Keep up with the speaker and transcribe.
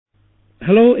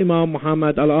Hello, Imam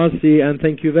Muhammad Al-Asi, and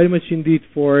thank you very much indeed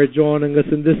for joining us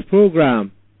in this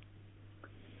program.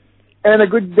 And a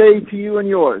good day to you and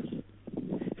yours.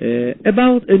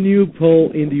 About a new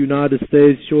poll in the United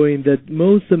States showing that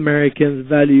most Americans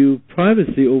value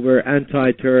privacy over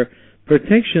anti-terror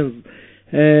protections.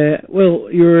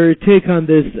 Your take on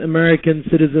this? American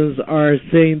citizens are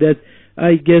saying that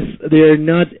I guess they're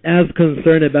not as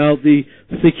concerned about the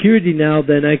security now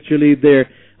than actually their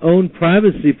own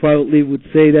privacy. Probably would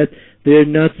say that they're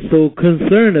not so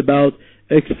concerned about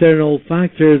external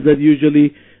factors that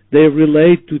usually they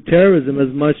relate to terrorism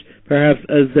as much perhaps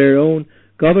as their own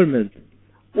government.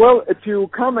 Well, to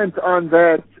comment on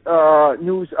that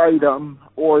news item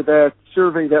or that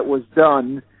survey that was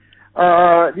done,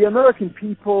 the American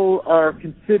people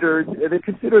they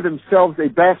consider themselves a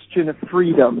bastion of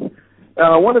freedom.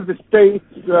 One of the states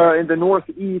in the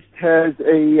Northeast has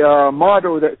a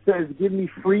motto that says, "Give me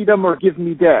freedom or give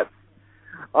me death."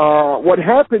 What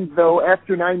happened, though,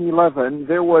 after 9/11,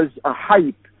 there was a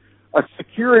hype, a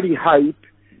security hype,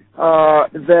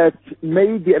 that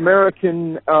made the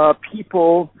American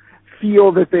people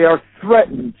feel that they are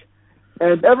threatened.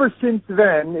 And ever since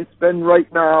then, it's been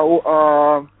right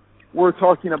now, we're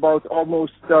talking about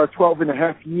almost 12 and a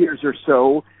half years or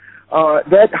so,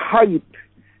 that hype,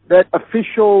 that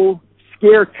official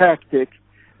scare tactic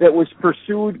that was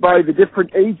pursued by the different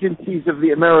agencies of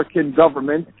the American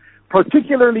government,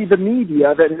 particularly the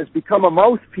media that has become a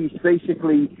mouthpiece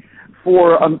basically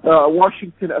for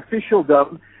Washington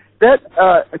officialdom, that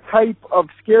type of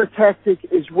scare tactic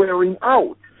is wearing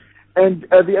out. And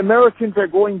the Americans are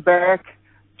going back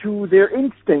to their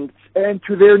instincts and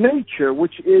to their nature,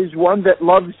 which is one that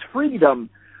loves freedom.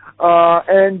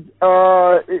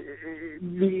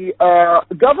 The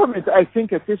government, I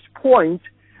think, at this point,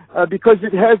 because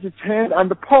it has its hand on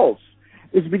the pulse,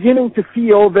 is beginning to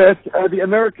feel that the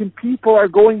American people are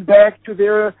going back to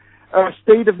their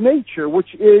state of nature,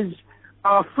 which is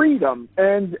freedom.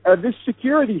 And this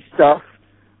security stuff,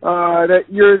 that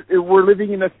we're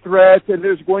living in a threat and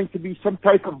there's going to be some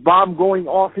type of bomb going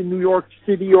off in New York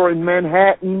City or in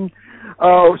Manhattan,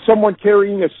 or someone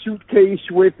carrying a suitcase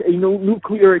with a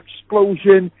nuclear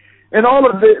explosion, and all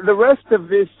of the rest of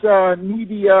this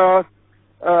media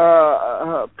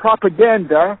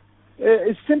propaganda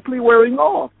is simply wearing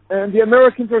off. And the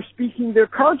Americans are speaking their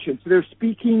conscience. They're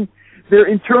speaking their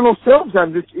internal selves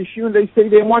on this issue, and they say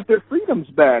they want their freedoms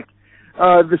back.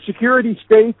 The security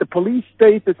state, the police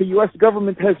state that the U.S.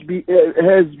 government has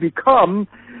become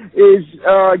is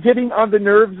getting on the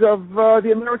nerves of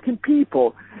the American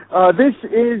people. This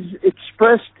is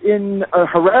expressed in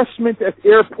harassment at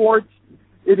airports.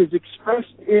 It is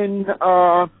expressed in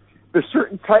the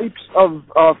certain types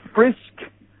of frisk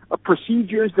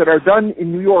procedures that are done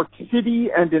in New York City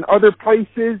and in other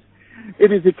places.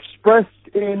 It is expressed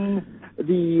in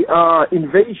the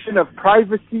invasion of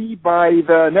privacy by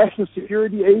the National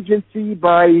Security Agency,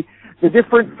 by the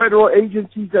different federal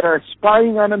agencies that are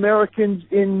spying on Americans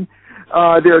in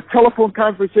their telephone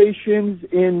conversations,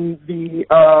 in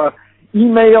the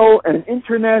email and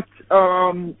internet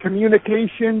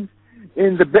communications,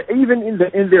 even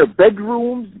in their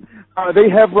bedrooms. They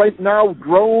have right now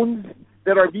drones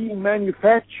that are being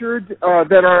manufactured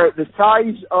that are the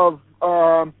size of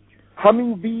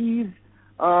hummingbees.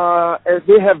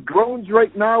 They have drones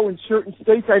right now in certain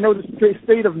states. I know the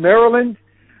state of Maryland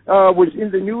was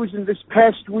in the news in this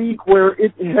past week where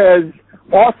it has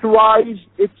authorized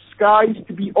its skies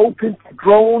to be open to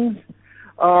drones.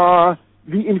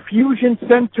 The infusion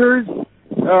centers,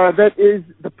 that is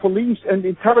the police and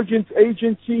intelligence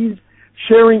agencies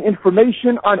sharing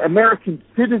information on American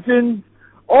citizens.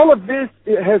 All of this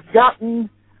has gotten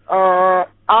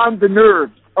on the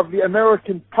nerves of the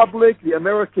American public, the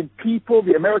American people,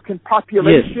 the American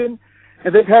population, yes.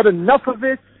 And they've had enough of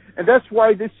it, and that's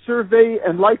why this survey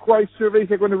and likewise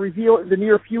surveys are going to reveal in the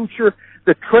near future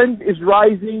the trend is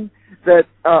rising, that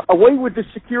away with the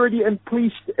security and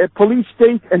police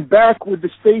state and back with the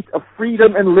state of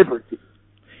freedom and liberty.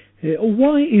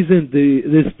 Why isn't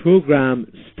this program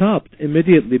stopped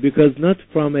immediately? Because not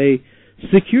from a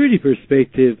security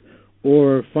perspective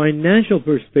or financial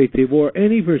perspective or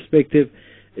any perspective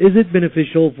is it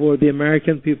beneficial for the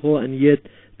American people, and yet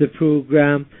the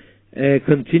program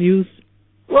continues?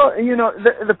 Well,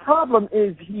 the problem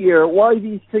is here, why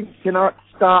these things cannot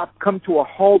come to a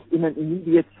halt in an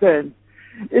immediate sense,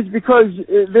 is because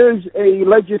there's a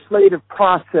legislative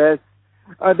process.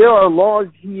 There are laws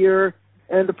here,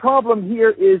 and the problem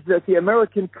here is that the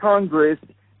American Congress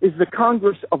is the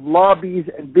Congress of lobbies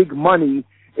and big money.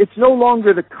 It's no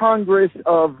longer the Congress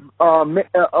of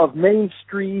Main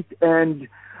Street and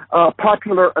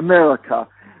popular America.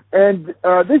 And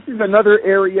this is another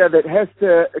area that has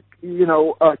to,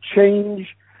 change.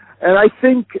 And I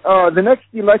think the next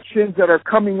elections that are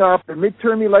coming up, the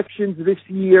midterm elections this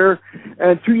year,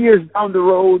 and 2 years down the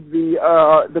road,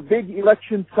 the big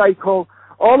election cycle,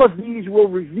 all of these will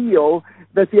reveal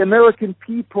that the American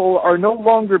people are no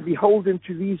longer beholden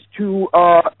to these two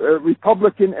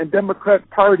Republican and Democrat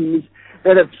parties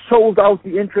that have sold out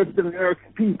the interests of the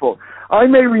American people. I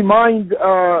may remind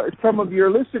some of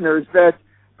your listeners that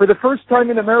for the first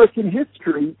time in American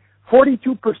history,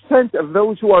 42% of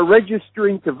those who are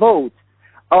registering to vote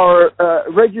are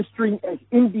registering as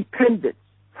independents.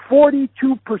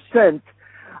 42%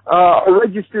 are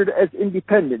registered as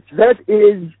independents. That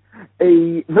is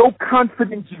a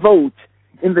no-confidence vote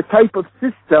in the type of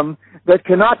system that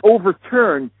cannot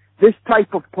overturn this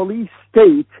type of police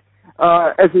state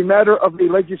as a matter of the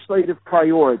legislative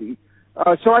priority.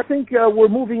 So I think we're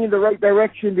moving in the right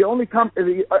direction. The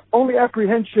only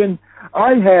apprehension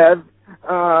I have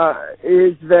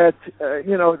is that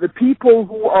the people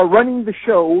who are running the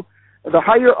show, the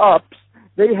higher ups,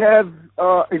 they have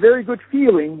a very good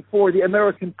feeling for the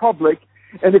American public,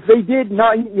 and if they did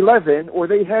 9/11 or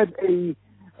they had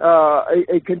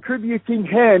a contributing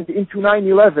hand into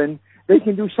 9/11, they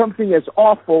can do something as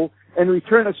awful and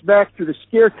return us back to the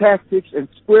scare tactics and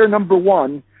square number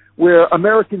one, where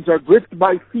Americans are gripped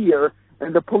by fear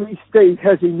and the police state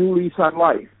has a new lease on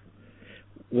life.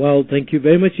 Well, thank you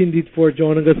very much indeed for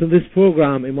joining us in this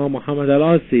program, Imam Muhammad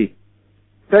Al-Asi.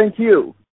 Thank you.